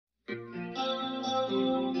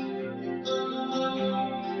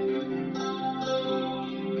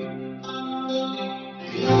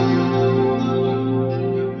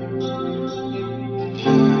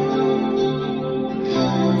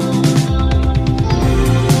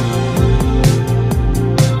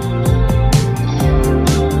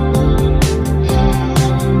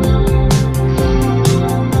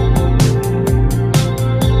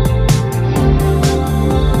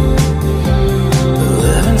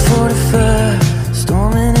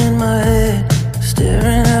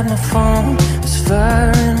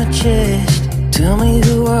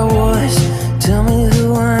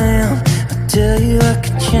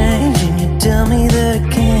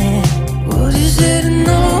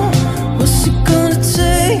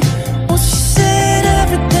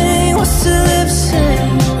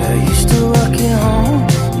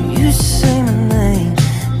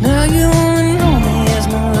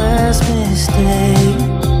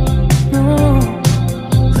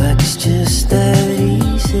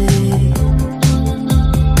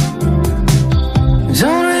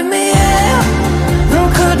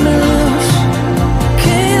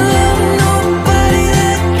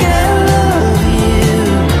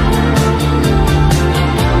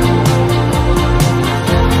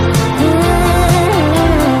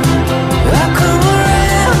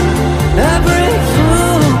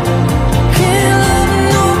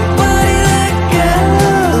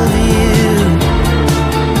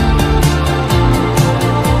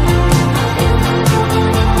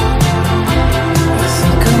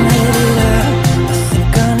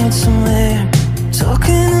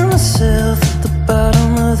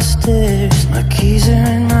My keys are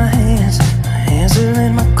in my hands are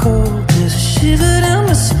in my coat. There's a shiver down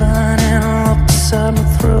my spine and a lump inside my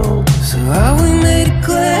throat. So are we made of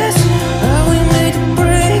glass? Are we made to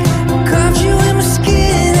break? I carved you in my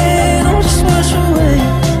skin and I'll just wash away.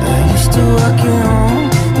 I used to walk you home,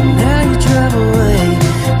 and now you drive away.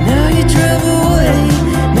 Now you drive away.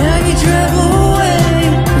 Now you drive away.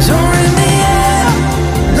 Don't rip me out,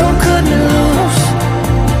 don't cut me loose.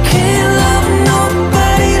 Can't love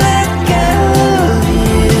nobody like I love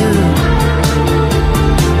you.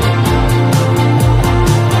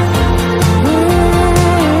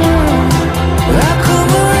 I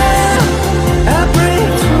come around, I break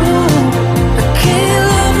through. I can't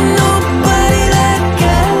love nobody like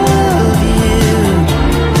I love you.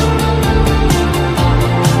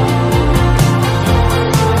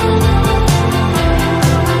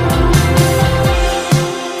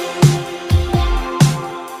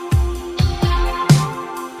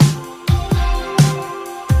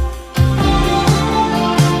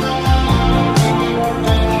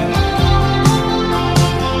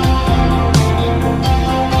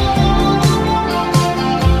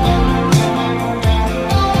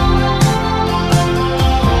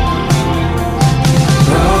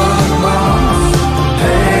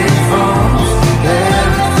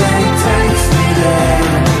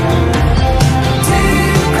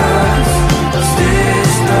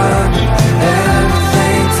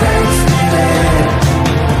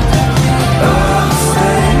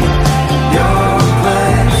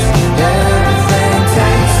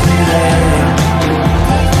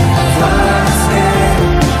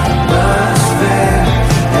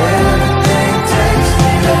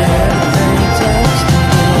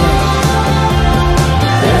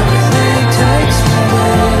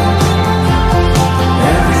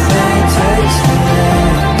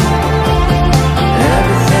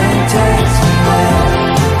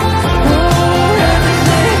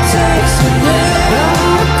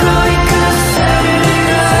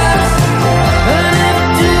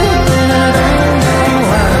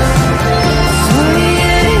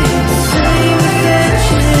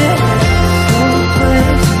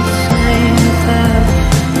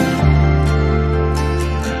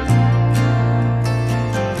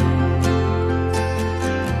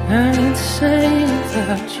 I ain't the same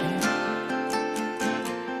without you.